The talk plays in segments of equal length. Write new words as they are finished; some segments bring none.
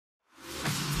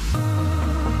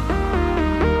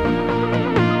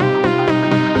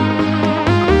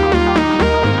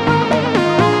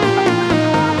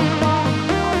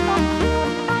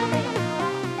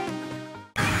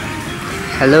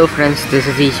Hello friends, this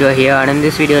is Ishwar here, and in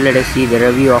this video let us see the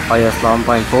review of iOS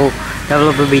 11.4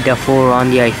 developer beta 4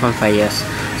 on the iPhone 5s.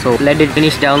 So let it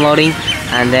finish downloading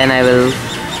and then I will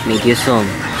meet you soon.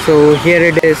 So here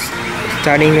it is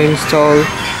starting to install.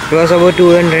 It was about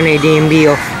 280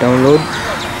 MB of download,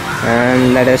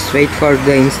 and let us wait for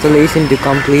the installation to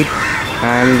complete,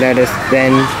 and let us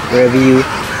then review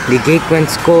the Geekbench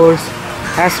scores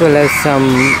as well as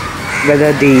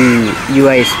whether the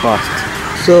UI is fast.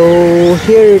 So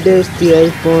here it is, the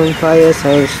iPhone 5s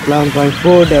iOS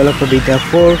 11.4 developer beta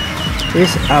 4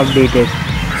 is updated.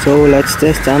 So let's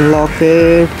just unlock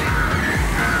it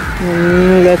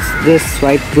and let's just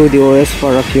swipe through the OS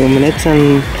for a few minutes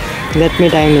and let me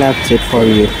time lapse it for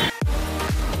you.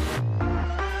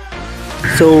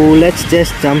 So let's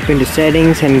just jump into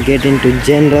settings and get into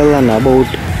general and about,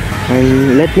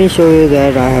 and let me show you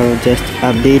that I have just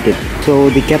updated. So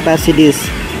the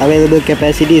available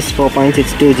capacity is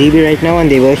 4.62 GB right now,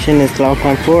 and the version is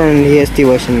 12.4, and here's the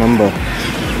version number.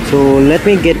 So let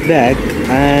me get back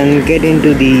and get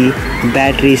into the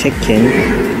battery section,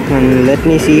 and let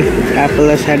me see if Apple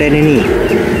has added any.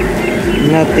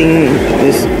 Nothing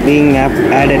is being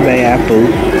added by Apple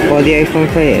for the iPhone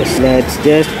 5s. Let's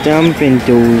just jump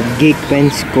into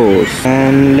Geekbench scores,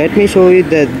 and let me show you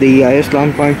that the iOS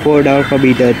 11.4 developer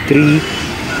beta 3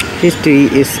 history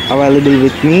is available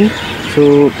with me.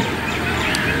 So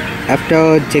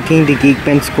after checking the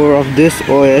Geekbench score of this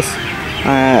OS,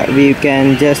 we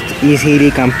can just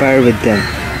easily compare with them.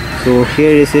 So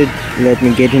here is it. Let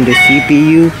me get into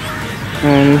CPU,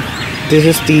 and this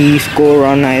is the score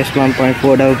on iOS 1.4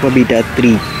 developer beta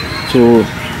 3. So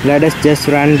let us just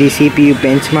run the CPU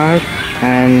benchmark,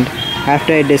 and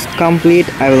after it is complete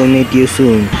I will meet you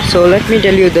soon. So let me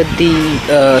tell you that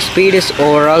the speed is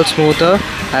overall smoother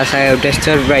as I have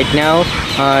tested right now.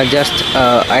 I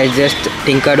just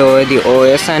tinkered over the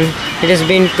OS and it has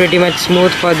been pretty much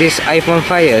smooth for this iPhone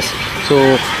 5s. So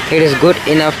it is good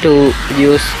enough to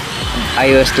use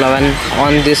iOS 11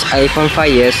 on this iPhone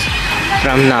 5s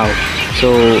from now.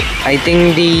 So I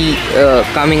think the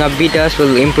coming up betas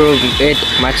will improve it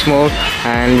much more,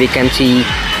 and we can see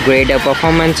greater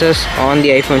performances on the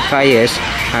iPhone 5s,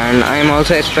 and I'm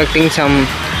also expecting some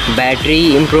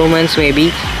battery improvements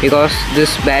maybe, because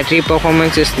this battery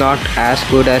performance is not as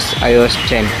good as iOS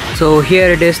 10. So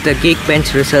here it is, the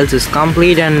Geekbench results is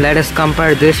complete, and let us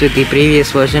compare this with the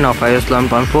previous version of iOS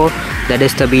 11.4, that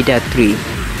is the beta 3.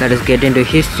 Let us get into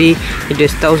history. It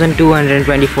is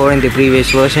 1224 in the previous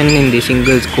version in the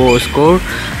single score,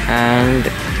 and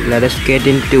let us get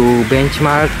into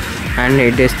benchmark, and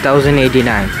it is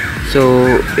 1089.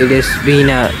 So it has been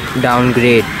a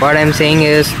downgrade. What I'm saying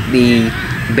is the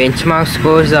benchmark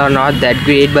scores are not that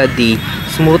great, but the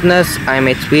smoothness I'm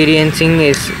experiencing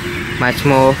is much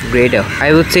more greater.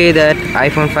 I would say that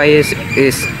iPhone 5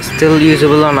 is still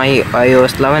usable on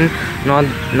iOS 11,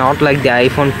 not like the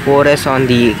iPhone 4s on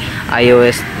the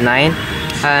iOS 9,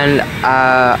 and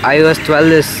iOS 12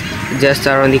 is just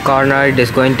around the corner. It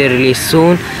is going to release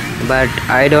soon, but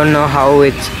I don't know how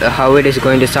it is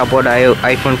going to support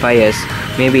iPhone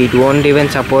 5s. Maybe it won't even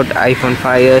support iPhone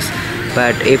 5s,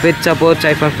 but if it supports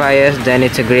iPhone 5s, then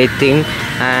it's a great thing,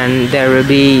 and there will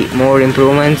be more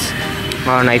improvements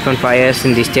on iPhone 5s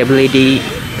in the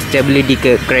stability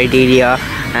criteria,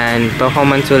 and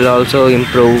performance will also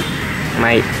improve.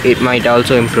 It might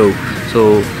also improve.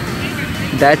 So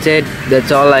that's it.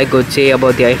 That's all I could say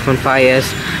about the iPhone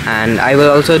 5s, and I will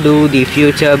also do the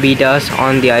future betas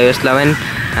on the iOS 11,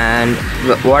 and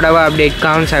whatever update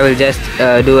comes I will just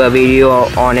do a video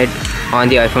on it on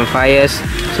the iPhone 5s.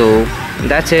 So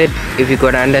that's it, if you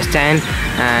could understand,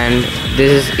 and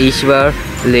this is Ishwar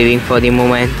living for the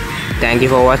moment. Thank you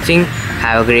for watching.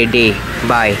 Have a great day.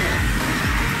 Bye.